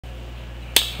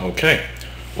Okay,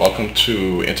 welcome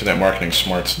to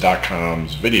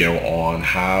InternetMarketingSmarts.com's video on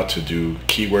how to do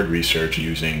keyword research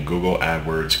using Google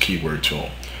AdWords keyword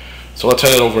tool. So let's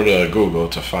head over to Google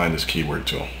to find this keyword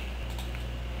tool.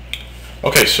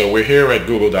 Okay, so we're here at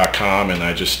google.com and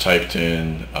I just typed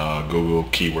in Google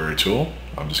keyword tool.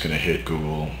 I'm just going to hit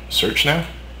Google search now.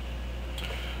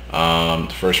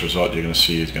 The first result you're going to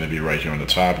see is going to be right here on the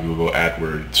top, Google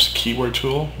AdWords keyword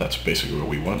tool. That's basically what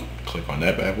we want. Click on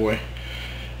that bad boy.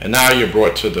 And now you're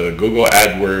brought to the Google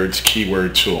AdWords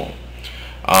keyword tool.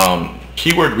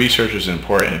 Keyword research is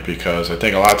important because I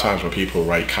think a lot of times when people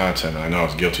write content, and I know I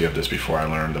was guilty of this before I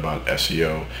learned about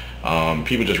SEO,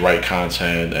 people just write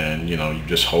content and you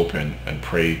just hope and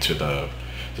pray to the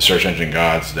search engine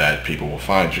gods that people will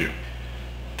find you.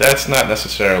 That's not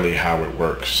necessarily how it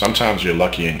works. Sometimes you're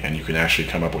lucky and you can actually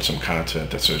come up with some content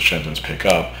that search engines pick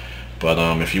up. But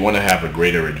if you want to have a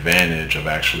greater advantage of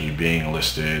actually being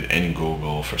listed in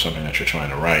Google for something that you're trying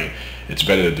to write, it's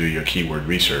better to do your keyword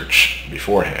research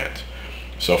beforehand.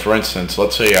 So for instance,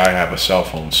 let's say I have a cell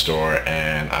phone store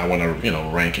and I want to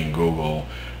rank in Google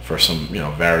for some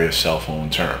various cell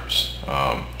phone terms.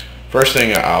 First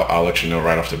thing I'll let you know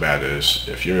right off the bat is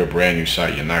if you're a brand new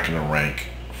site, you're not going to rank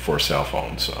for cell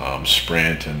phones.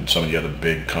 Sprint and some of the other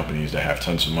big companies that have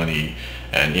tons of money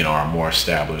and are more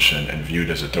established and viewed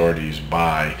as authorities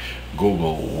by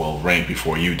Google will rank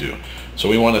before you do. So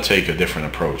we want to take a different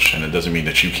approach, and it doesn't mean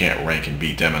that you can't rank and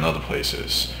beat them in other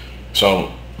places.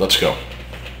 So let's go.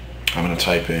 I'm going to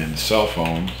type in cell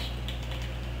phones,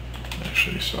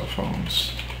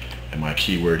 in my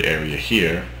keyword area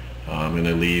here. I'm going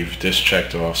to leave this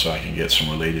checked off so I can get some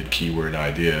related keyword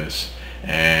ideas,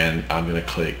 and I'm going to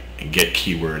click get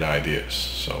keyword ideas.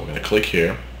 So we're going to click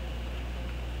here.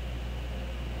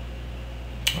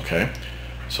 Okay,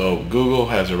 so Google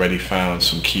has already found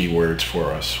some keywords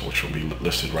for us, which will be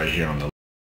listed right here on the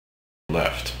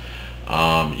left.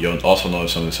 You'll also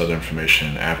notice some of this other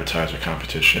information: advertiser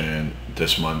competition,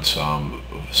 this month's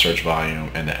search volume,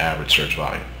 and the average search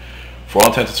volume. For all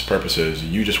intents and purposes,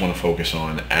 you just want to focus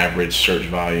on average search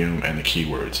volume and the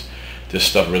keywords. This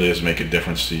stuff really doesn't make a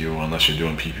difference to you unless you're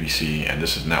doing PPC, and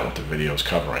this is not what the video is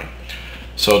covering.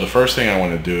 So the first thing I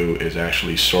want to do is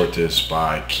actually sort this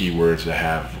by keywords that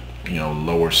have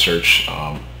lower search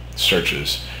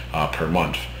searches per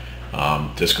month.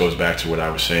 This goes back to what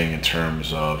I was saying in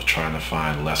terms of trying to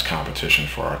find less competition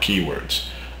for our keywords.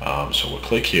 So we'll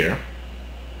click here,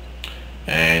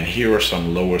 and here are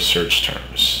some lower search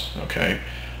terms. Okay,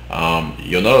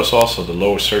 you'll notice also the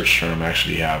lower search term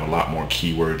actually have a lot more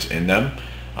keywords in them.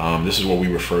 This is what we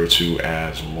refer to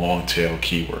as long tail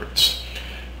keywords.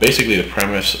 Basically, the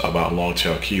premise about long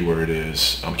tail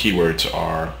keywords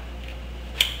are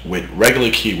with regular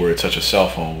keywords such as cell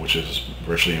phone, which is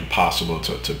virtually impossible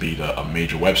to beat a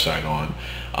major website on.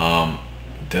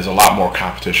 There's a lot more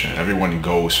competition. Everyone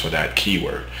goes for that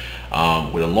keyword.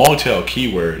 With a long tail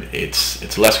keyword,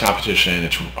 it's less competition.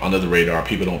 It's under the radar.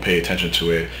 People don't pay attention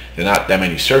to it. There are not that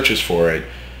many searches for it,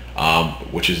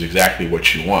 which is exactly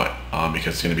what you want,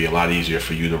 because it's going to be a lot easier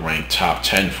for you to rank top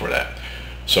 10 for that.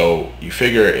 So you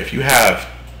figure if you have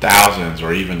thousands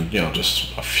or even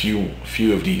just a few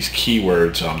of these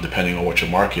keywords, depending on what your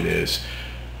market is,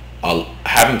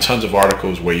 having tons of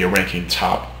articles where you're ranking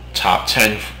top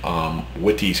 10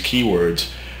 with these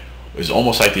keywords is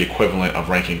almost like the equivalent of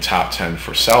ranking top 10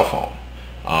 for cell phone,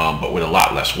 but with a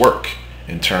lot less work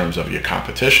in terms of your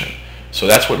competition. So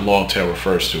that's what long tail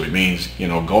refers to. It means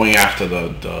going after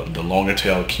the longer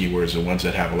tail keywords, the ones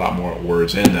that have a lot more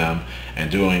words in them, and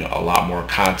doing a lot more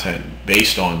content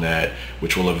based on that,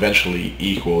 which will eventually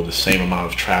equal the same amount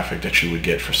of traffic that you would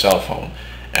get for cell phone.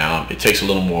 It takes a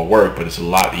little more work, but it's a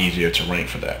lot easier to rank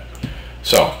for that.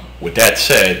 So with that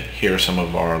said, here are some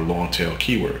of our long tail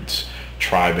keywords: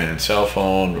 tri-band cell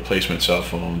phone, replacement cell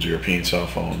phones, European cell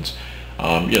phones.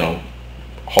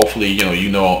 Hopefully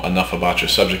you know enough about your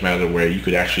subject matter where you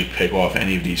could actually pick off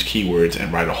any of these keywords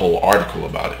and write a whole article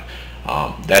about it.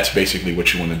 That's basically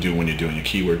what you want to do when you're doing your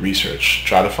keyword research.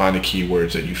 Try to find the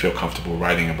keywords that you feel comfortable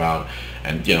writing about,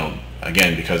 and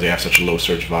again, because they have such a low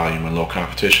search volume and low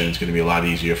competition, it's going to be a lot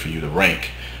easier for you to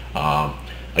rank.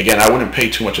 Again, I wouldn't pay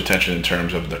too much attention in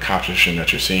terms of the competition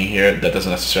that you're seeing here. That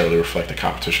doesn't necessarily reflect the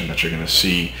competition that you're going to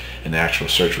see in the actual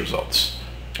search results.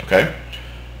 Okay?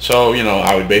 So,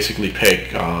 I would basically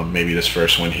pick maybe this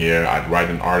first one here. I'd write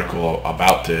an article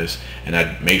about this, and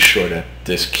I'd make sure that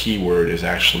this keyword is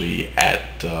actually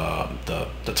at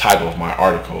the title of my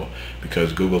article,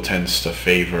 because Google tends to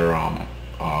favor,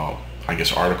 I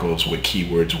guess, articles with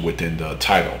keywords within the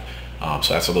title.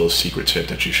 So that's a little secret tip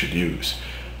that you should use.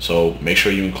 So make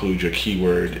sure you include your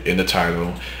keyword in the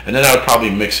title, and then I would probably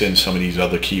mix in some of these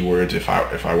other keywords if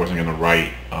I wasn't going to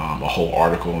write a whole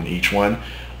article on each one.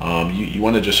 You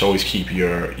want to just always keep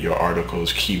your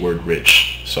articles keyword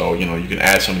rich. So you can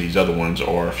add some of these other ones,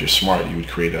 or if you're smart, you would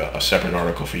create a separate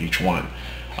article for each one.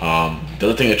 The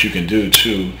other thing that you can do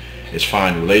too is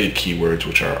find related keywords,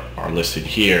 which are listed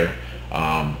here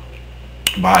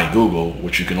by Google,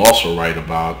 which you can also write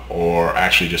about, or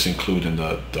actually just include in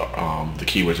the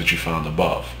keywords that you found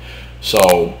above.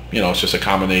 So it's just a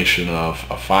combination of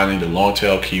finding the long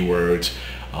tail keywords,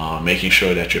 making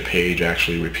sure that your page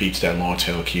actually repeats that long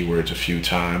tail keywords a few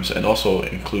times, and also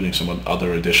including some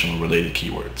other additional related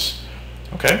keywords.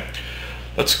 Okay,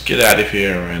 let's get out of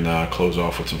here and close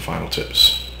off with some final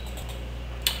tips.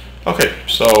 Okay,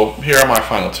 so here are my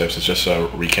final tips. It's just a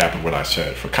recap of what I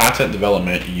said. For content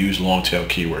development, use long tail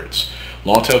keywords.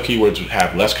 Long tail keywords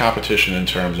have less competition in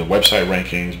terms of website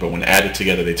rankings, but when added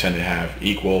together, they tend to have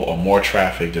equal or more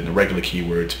traffic than the regular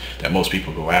keywords that most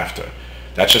people go after.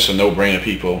 That's just a no-brainer,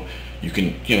 people. You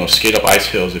can, skate up ice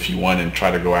hills if you want and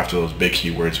try to go after those big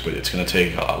keywords, but it's going to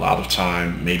take a lot of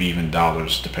time, maybe even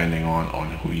dollars, depending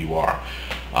on who you are.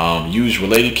 Use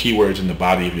related keywords in the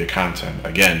body of your content.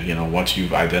 Again, once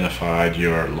you've identified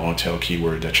your long tail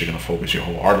keyword that you're going to focus your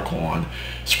whole article on,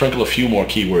 sprinkle a few more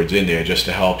keywords in there just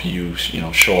to help you,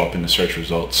 show up in the search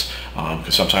results.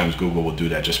 Because sometimes Google will do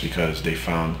that just because they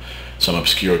found some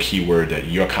obscure keyword that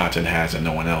your content has and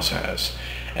no one else has.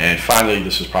 And finally,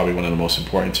 this is probably one of the most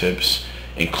important tips: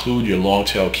 include your long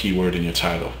tail keyword in your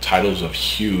title. Titles are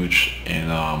huge in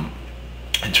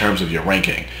terms of your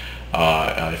ranking.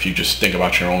 If you just think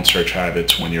about your own search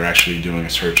habits when you're actually doing a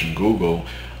search in Google,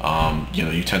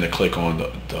 you tend to click on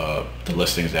the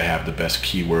listings that have the best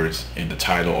keywords in the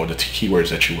title, or the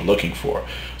keywords that you were looking for.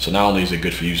 So not only is it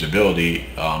good for usability,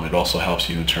 it also helps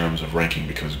you in terms of ranking,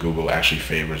 because Google actually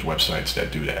favors websites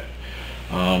that do that.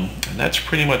 And that's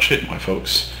pretty much it, my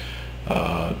folks.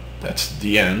 That's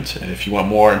the end. And if you want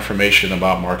more information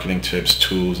about marketing tips,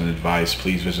 tools, and advice,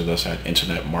 please visit us at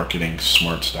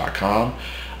internetmarketingsmarts.com.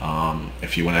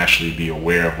 If you want to actually be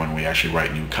aware of when we actually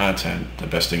write new content, the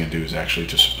best thing to do is actually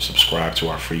to subscribe to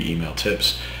our free email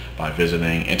tips by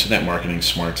visiting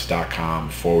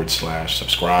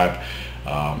internetmarketingsmarts.com/subscribe,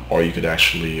 or you could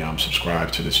actually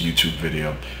subscribe to this YouTube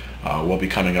video. We'll be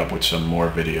coming up with some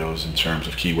more videos in terms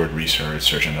of keyword research,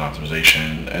 search engine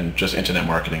optimization, and just internet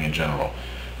marketing in general.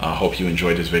 Hope you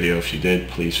enjoyed this video. If you did,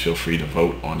 please feel free to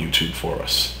vote on YouTube for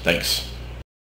us. Thanks.